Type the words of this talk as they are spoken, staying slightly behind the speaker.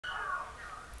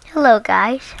Hello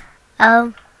guys.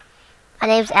 My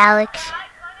name's Alex.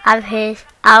 I'm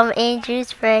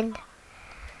Andrew's friend.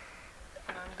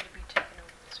 And I'm gonna be taking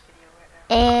over this video right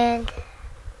now. And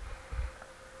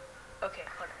Okay,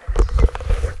 hold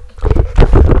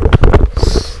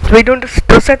on. Wait, don't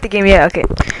start the game yet. Okay,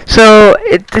 so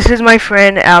this is my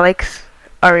friend Alex.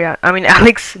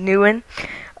 Alex Nguyen.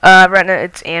 Right now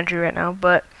it's Andrew right now,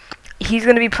 but he's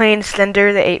gonna be playing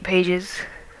Slender, the 8 pages,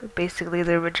 basically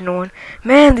the original one.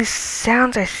 Man, these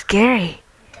sounds are scary.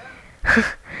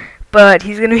 But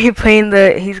he's gonna be playing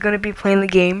the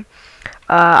game.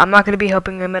 I'm not gonna be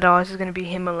helping him at all. This is gonna be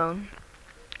him alone,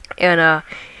 and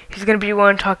he's gonna be the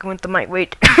one talking with the mic.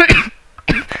 Wait,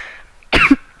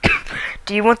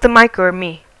 do you want the mic or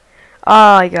me?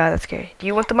 Oh my god, that's scary. Do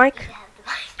you want the mic?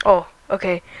 Oh,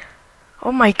 okay.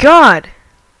 Oh my god,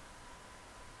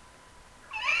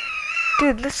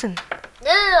 dude, listen. no,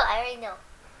 I already know.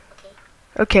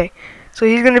 Okay, so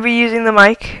he's gonna be using the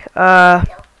mic. No.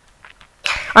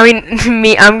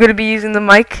 I'm gonna be using the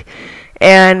mic,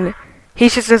 and he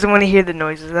just doesn't want to hear the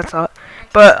noises. That's all.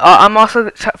 But I'm also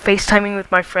FaceTiming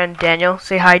with my friend Daniel.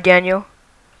 Say hi, Daniel.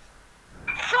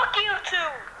 Fuck you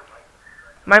too!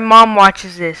 My mom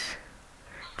watches this.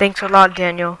 Thanks a lot,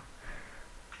 Daniel.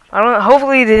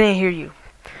 Hopefully they didn't hear you.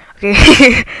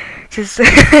 Okay, just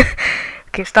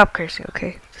okay. Stop cursing.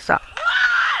 Okay, stop.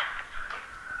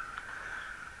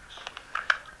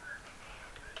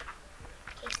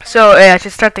 So yeah,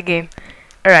 just start the game.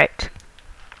 All right.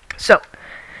 So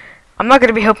I'm not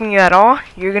gonna be helping you at all.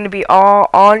 You're gonna be all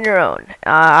on your own.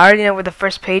 I already know where the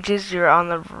first page is. You're on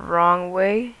the wrong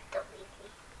way. Okay,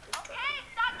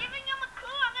 stop giving him a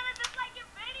clue. I'm gonna dislike your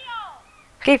video.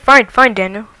 Okay, fine,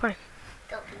 Daniel, fine.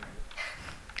 Don't leave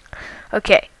me.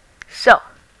 Okay, so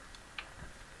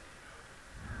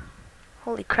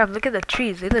holy crap! Look at the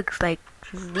trees. It looks like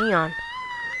neon.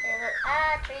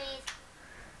 Trees.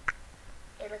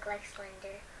 They look like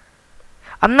Slender.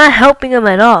 I'm not helping him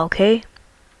at all. Okay.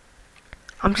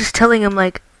 I'm just telling him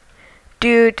like,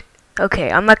 dude.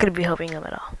 Okay, I'm not gonna be helping him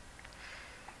at all.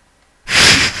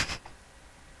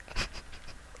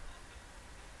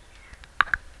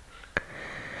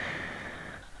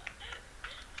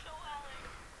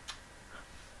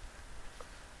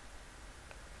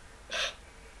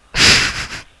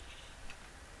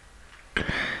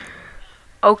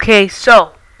 Okay,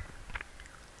 so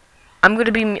I'm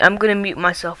gonna mute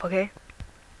myself, okay?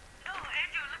 No,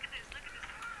 Andrew, look at this.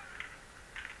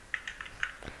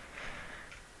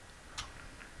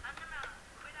 I'm gonna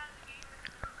quit out of the game.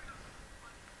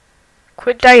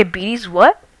 Quit diabetes?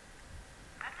 What?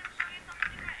 I'm gonna show you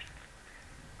something right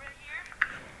here.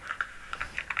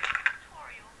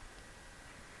 Tutorial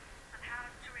on how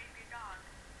to rape your dog.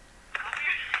 Come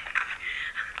here.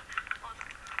 Oh,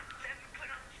 let me put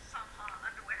on some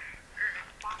underwear or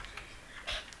boxers.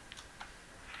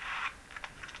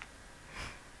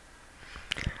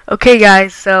 Okay,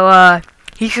 guys. So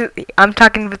I'm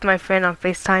talking with my friend on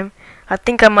FaceTime. I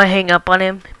think I might hang up on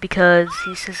him because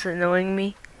he's just annoying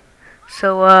me.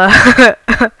 So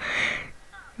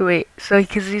wait. So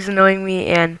because he's annoying me,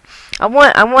 and I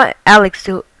want Alex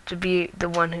to be the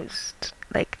one who's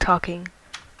like talking.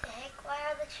 The heck? Why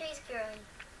are the trees growing?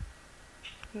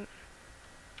 Did you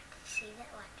see that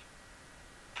one?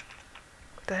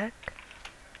 What the heck?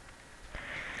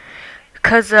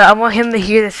 Because I want him to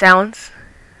hear the sounds.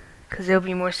 Because it'll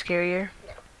be more scarier.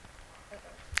 No.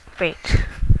 Wait.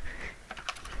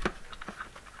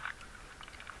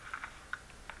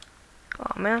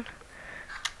 Oh man.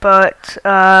 But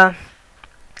I'm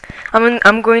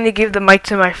going to give the mic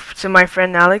to my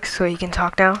friend Alex so he can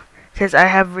talk now. Because I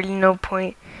have really no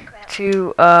point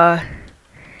to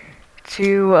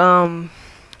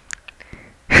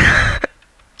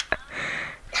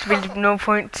really no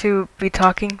point to be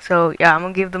talking. So yeah, I'm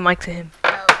gonna give the mic to him.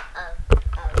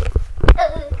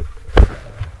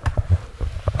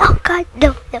 Oh god,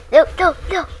 no. Just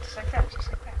like that,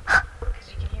 Because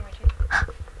you can hear my teeth.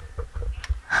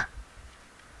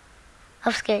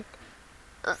 I'm scared.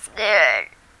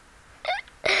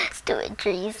 Stupid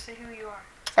trees. Just say who you are.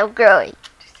 I'm growing.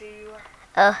 Just say who you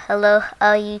are. Hello,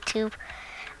 YouTube.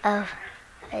 I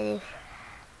do. Is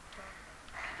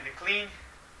it clean?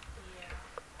 Yeah.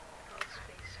 I was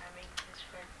FaceTiming his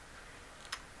friend.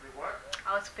 Wait, what? I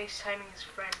was FaceTiming his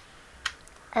friend.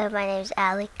 My name's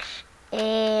Alex,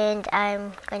 and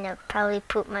I'm gonna probably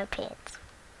poop my pants.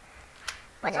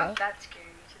 It's not that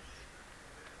scary. It's just...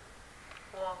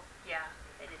 Well, yeah,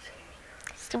 it is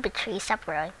scary. Stupid trees, stop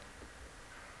growing.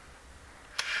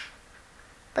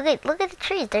 Look at the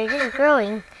trees. They're just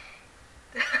growing.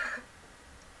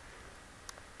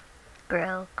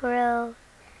 Grow.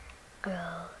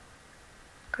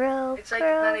 Grow, It's like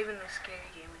grow, not even a scary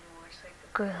game anymore. It's like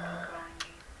a grow. growing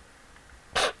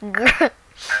game. Grow.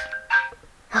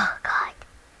 Oh God.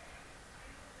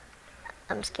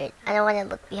 I'm scared. I don't want to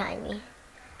look behind me.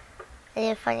 I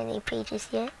didn't find any pages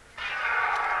yet.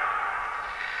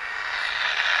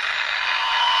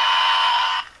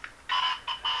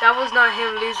 That was not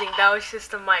him losing. That was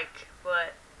just a mic.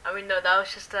 But I mean, no, that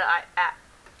was just a app.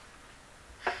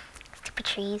 Stupid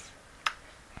trees.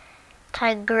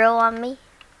 Try to grow on me.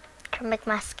 Try to make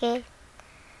my skin.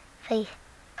 Face.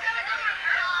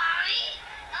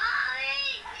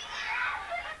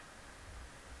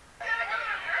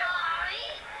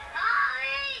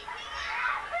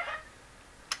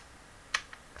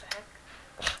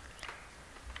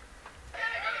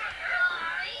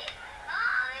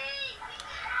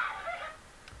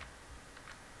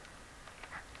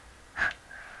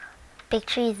 Big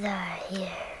trees are here.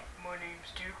 My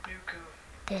name's Duke Nukem.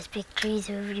 There's big trees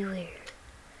everywhere.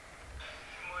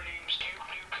 My name's Duke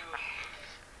Nukem.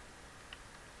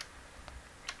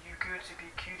 You good to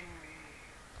be kidding me?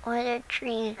 Why are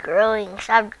trees growing?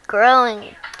 Stop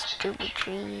growing, stupid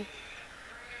trees.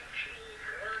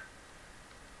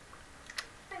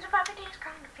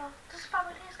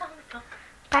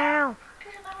 Bow.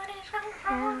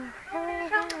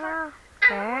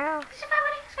 Bow.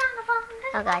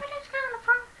 Oh God.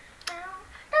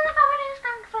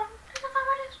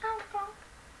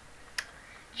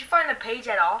 Did you find the page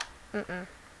at all? Mm-mm.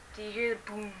 Do you hear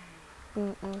the boom?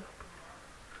 Mm-mm.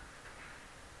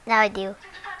 Now I do.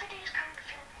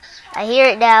 I hear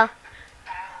it now.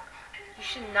 You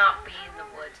should not be in the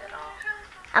woods at all.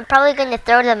 I'm probably going to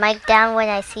throw the mic down when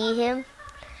I see him.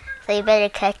 So you better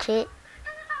catch it.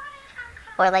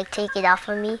 Or like take it off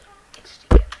of me. It's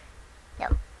together.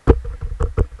 No.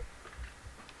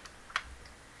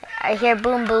 I hear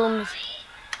boom booms.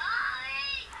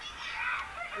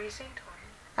 What are you saying, Tony?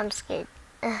 I'm scared.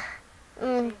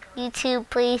 YouTube,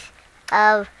 please.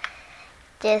 No,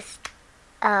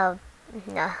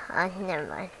 never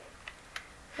mind.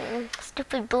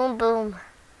 Stupid boom boom.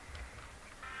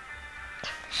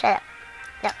 Shut up.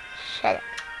 No, shut up.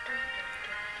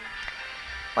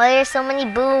 Why are there so many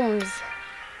booms?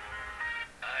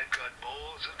 I've got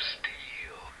balls of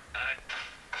steel.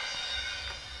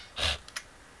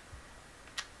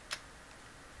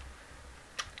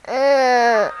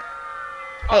 Oh,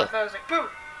 Hey. I thought it was like boom.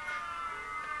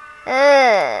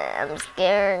 I'm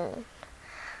scared.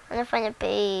 I'm gonna find a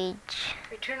page.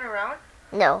 Hey, turn around.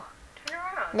 No. Turn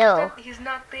around. No. He's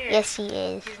not there. Yes, he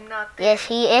is. He's not there. Yes,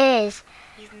 he is.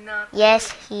 He's not there.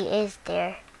 Yes, he is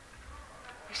there.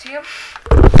 You see him?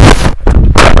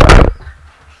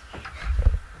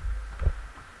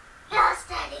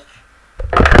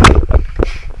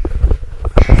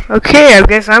 Okay, I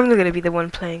guess I'm gonna be the one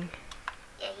playing.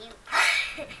 Yeah, you.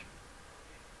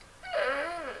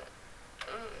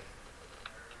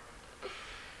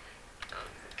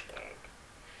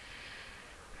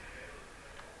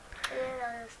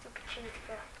 Stupid trees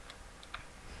go.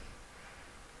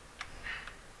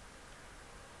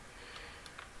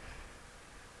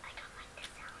 I don't like the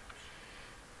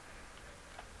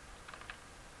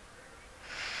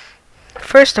sounds.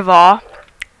 First of all,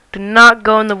 do not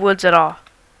go in the woods at all.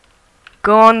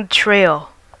 Go on the trail.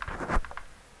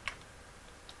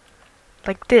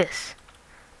 Like this.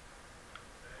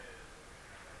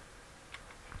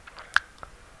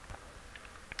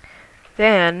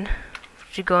 Then,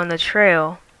 if you go on the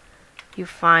trail, you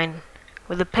find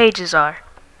where the pages are.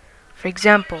 For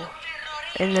example,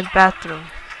 in the bathroom.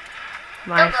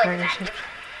 My Don't go in the furniture.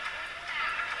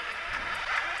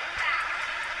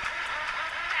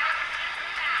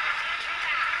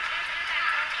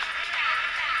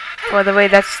 By the way,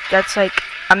 that's like,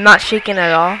 I'm not shaking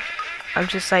at all. I'm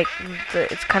just like,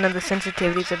 it's kind of the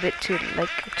sensitivity's a bit too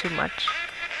much.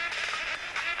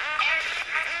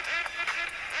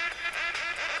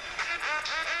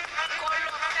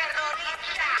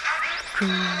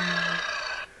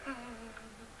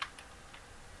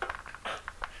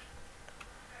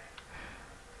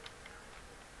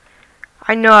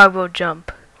 I know I will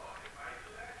jump.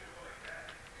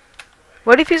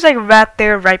 What if he's like right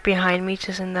there, right behind me,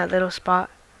 just in that little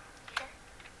spot?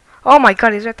 Oh my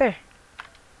god, he's right there.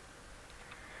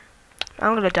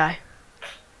 I'm gonna die.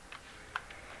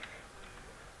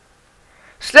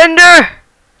 Slender!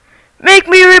 Make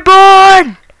me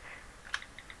reborn!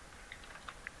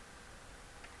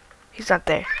 He's not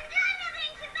there.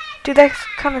 Dude, that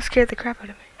kind of scared the crap out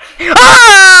of me.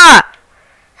 Ah!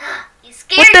 You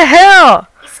scared What the hell?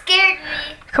 You scared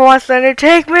me. Come on, Slender,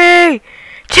 take me!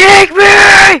 Take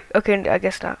me! Okay, I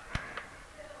guess not.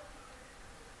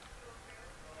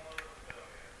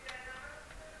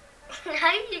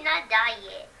 How did you not die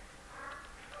yet?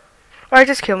 Alright,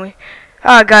 just kill me.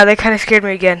 Oh god, that kind of scared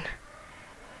me again.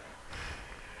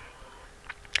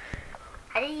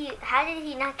 How did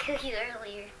he not kill you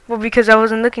earlier? Well, because I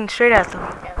wasn't looking straight at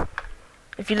them.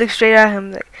 If you look straight at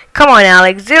him, like, come on,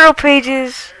 Alex, 0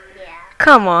 pages. Yeah.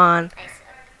 Come on. I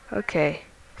suck. Okay,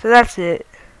 so that's it.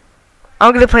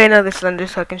 I'm gonna play another Slender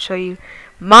so I can show you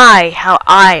how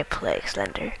I play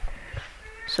Slender.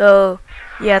 So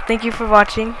yeah, thank you for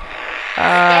watching.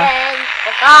 Again,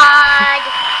 the God.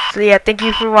 So yeah, thank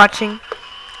you for watching,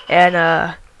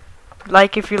 and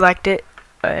like if you liked it,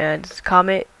 and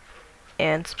comment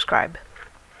and subscribe.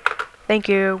 Thank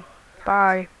you.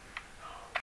 Bye.